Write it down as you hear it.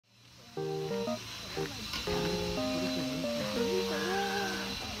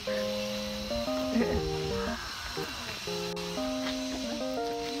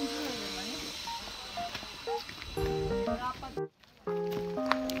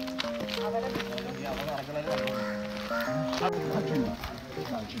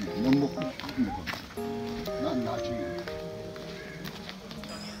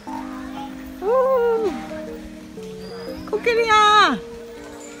코끼리야.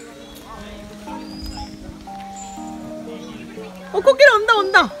 코끼리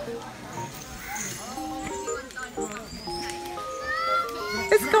온다.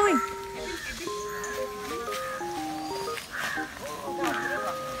 It's coming.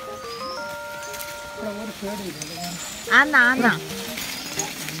 Anna.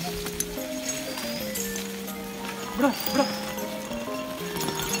 Bro.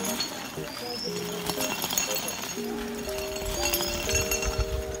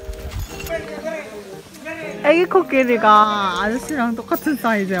 애기 코끼리가 아저씨랑 똑같은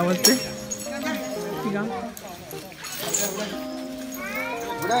사이즈야, 맞지? 이가.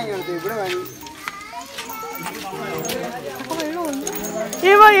 잠깐만, 일로 온다.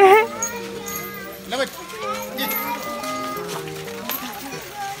 얘 봐, 얘.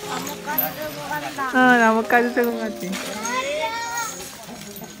 나뭇가지 들고 가지.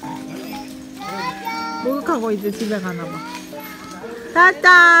 목욕하고 이제 집에 가나봐.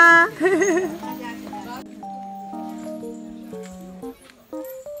 따따.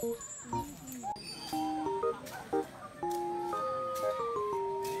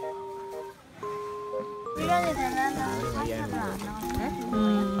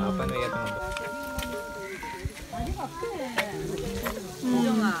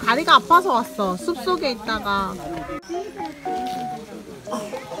 다리가 아파서 왔어. 숲속에 있다가.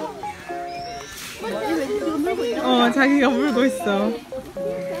 자기가 물고 있어.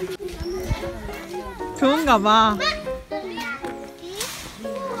 좋은가 봐.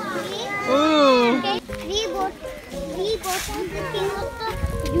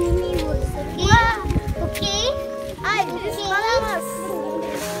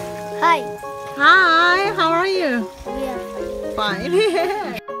 Hi, how are you? Fine.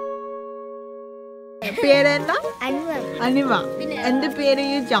 പേരെന്താ? അനിമ. എന്റെ പേര്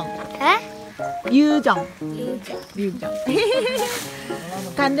യുജോങ്. യുജോങ്.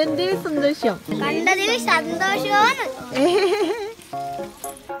 കണ്ടതിൽ സന്തോഷം.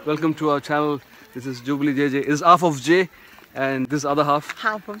 Welcome to our channel. This is Jubilee JJ. This is half of J and this other half.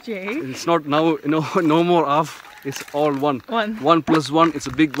 Half of J. It's not now, no more half. It's all one. 1 plus 1, it's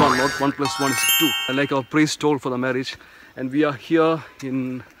a big one. Not 1 plus 1 is 2. Like our priest told for the marriage. And we are here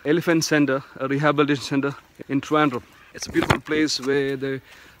in Elephant Center, a rehabilitation center in Trivandrum. It's a beautiful place where the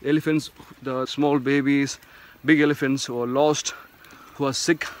elephants, the small babies, big elephants who are lost, who are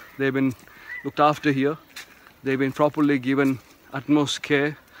sick, they've been looked after here. They've been properly given utmost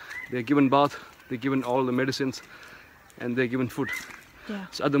care. They're given bath, they're given all the medicines, and they're given food. Yeah.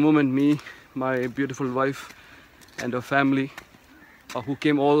 So at the moment, me, my beautiful wife, and her family, who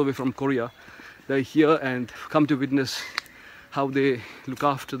came all the way from Korea, they're here and come to witness how they look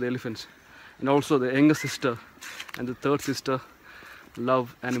after the elephants. And also the younger sister and the third sister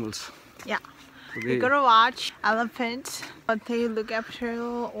love animals. Yeah. We're gonna watch elephants, but they look after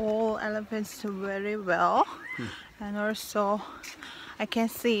all elephants very well. And also I can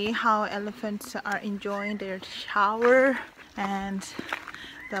see how elephants are enjoying their shower and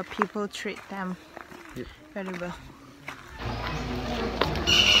the people treat them very well.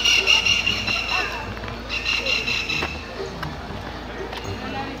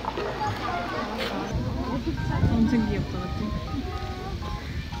 엄청 귀엽다, 그치?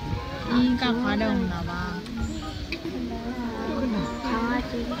 이가 가려웠나봐.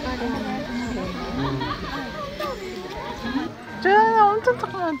 쟤 엄청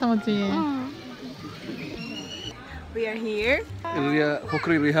조그맣다, 그치? We are here.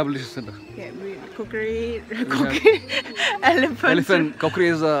 Kokri Rehabilitation Center. Yeah, Kokri elephant. Kokri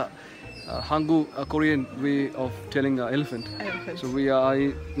is a Hangu, a Korean way of telling elephant. So we are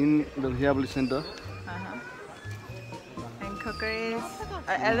in the rehabilitation center.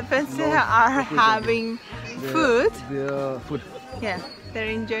 Elephants are having food. Their food. Yeah, they're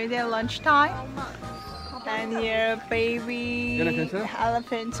enjoying their lunchtime. And here, baby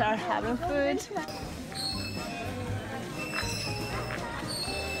elephants are having food.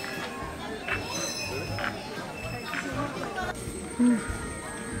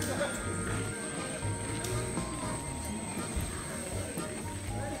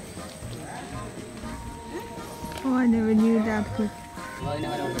 Oh, I never knew that food.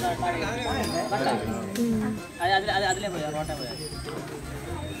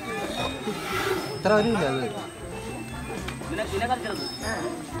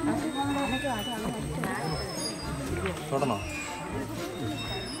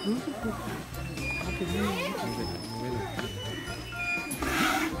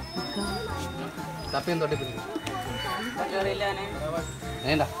 Tapi yang tadi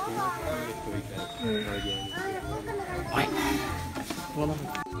Nenda.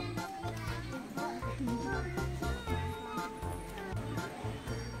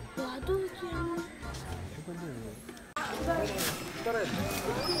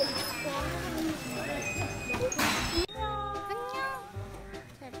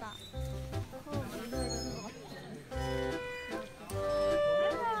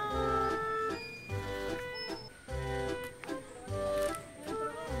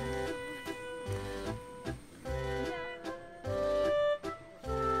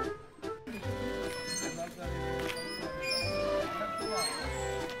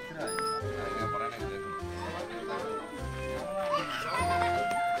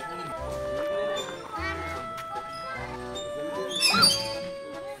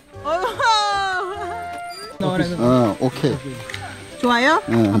 오케이. 좋아요?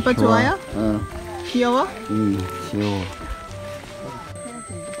 응, 아빠 좋아. 좋아요? 응. 귀여워? 귀여워.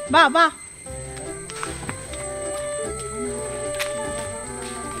 봐.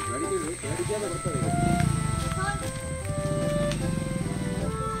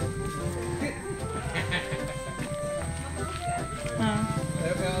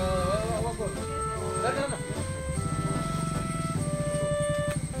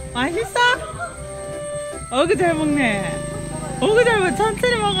 맛있어? 어그 잘 먹네. 어그 잘 먹어.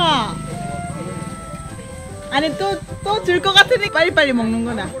 천천히 먹어. 아니 또 줄 것 같으니 빨리빨리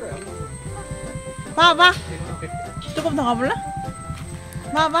먹는구나. 봐. 조금 더 가볼래?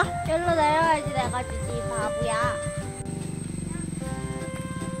 봐. 여기로 내려가야지 내가 주지 바보야.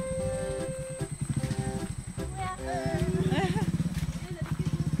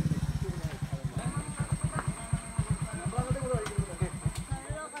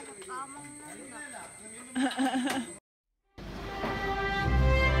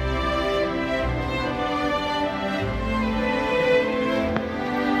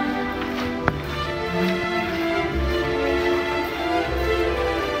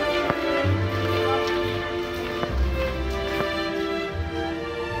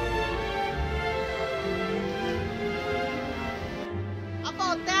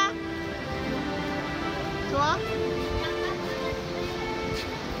 아빠 어때? 좋아?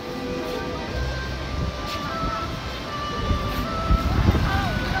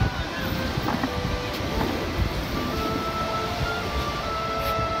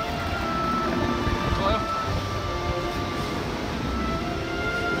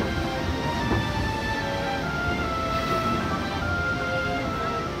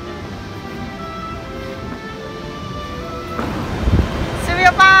 수비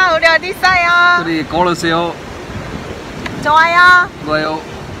오빠 우리 어디 있어요? 우리 걸으세요. 좋아요. 좋아요.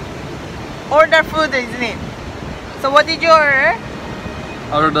 Order food, isn't it? So what did you order?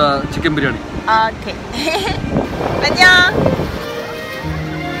 Order chicken biryani. Okay. 안녕.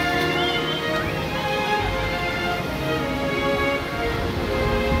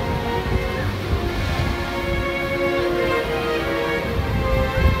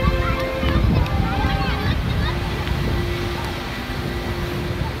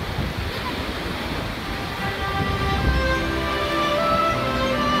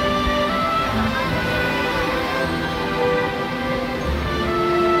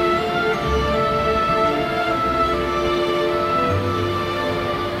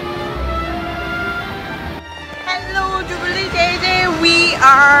 Hello, Jubilee JJ. We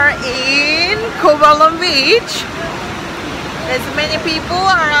are in Kovalam beach. There's many people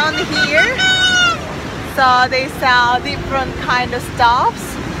around here, so they sell different kind of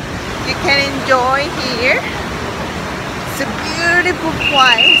stuffs. You can enjoy here. It's a beautiful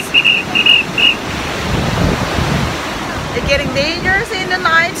place. It's getting dangerous in the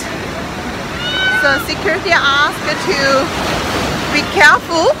night, so security asked to be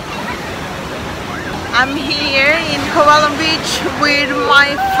careful. I'm here in Kovalam Beach with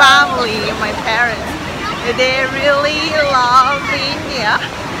my family, my parents. They really love India.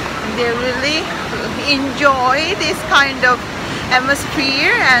 They really enjoy this kind of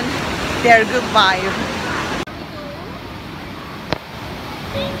atmosphere and their good vibe.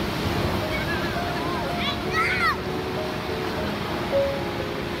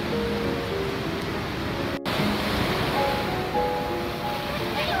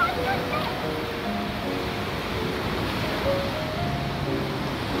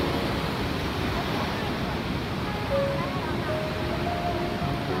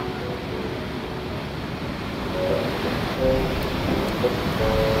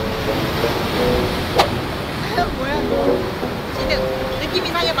 뭐야 너? 지금 느낌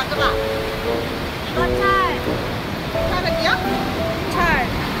이상하게 만들어. 이거 찰. 찰은이야? 찰.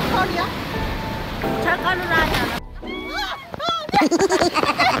 털이야? 찰가루라 하지 않아?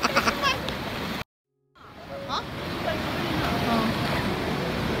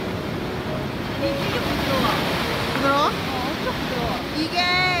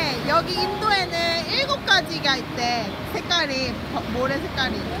 여기 인도에는 7가지가 있대. 색깔이, 모래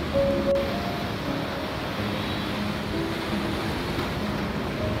색깔이.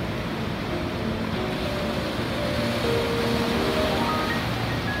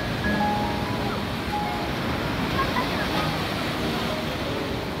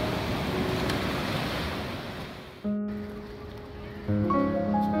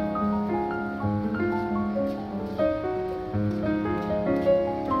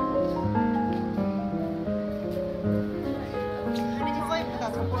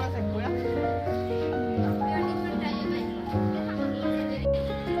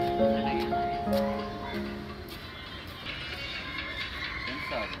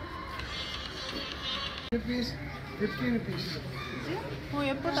 rupees, 50 rupees.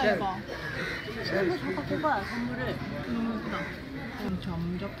 예쁘다 이거. 해봐 선물을. 너무 예쁘다.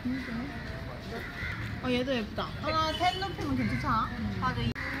 점점 힘드네. 얘도 예쁘다. 하나 10 높이면 괜찮아? 맞아.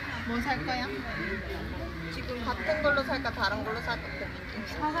 뭐 살 거야? 지금 같은 걸로 살까 다른 걸로 살까 고민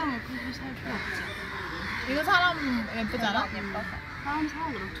중. 사람을 크게 살 필요 없지. 이거 사람 예쁘잖아? 예뻐서. 사람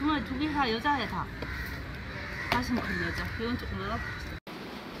사 그럼 두 개 사 여자애 다. 가슴 큰 여자. 이건 조금 더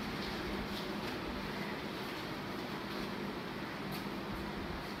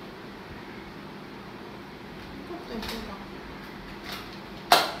이것도 예쁘다.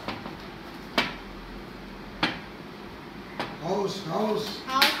 House.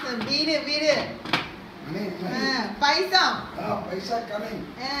 비르. Money. 파이성. Paisa coming.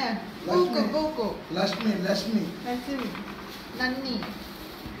 부쿠. Lashmi. 난니.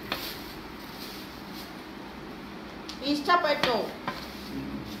 인스타 발도.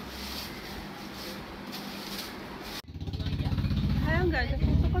 하얀 게 아니라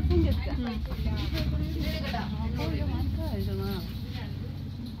똑같이 생겼지? 응. 이거 많다, 이거는.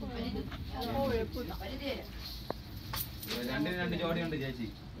 예쁘다. രണ്ട് ജോഡിയുണ്ട് ചേച്ചി.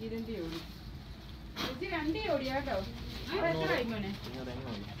 이런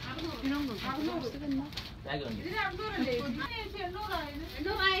거 쓰겠나?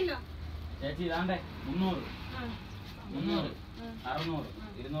 ചേച്ചി ഇതാണ്ടേ 300 600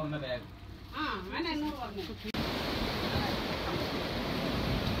 200ന്റെ ബാഗ്.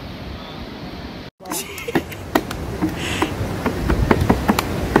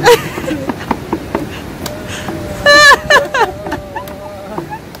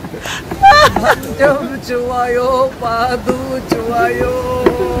 좀 좋아요, 봐도 좋아요.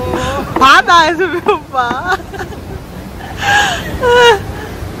 바다에서 배워봐.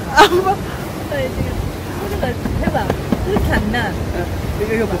 해봐. 그렇게 안 나.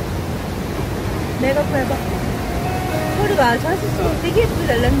 이거 해봐. 내가 해봐. 소리가 아주 하시고 되게 예쁘게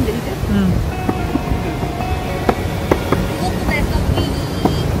잘 났는데, 이제? 응.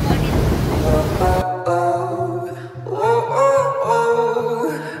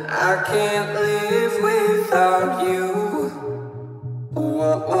 I can't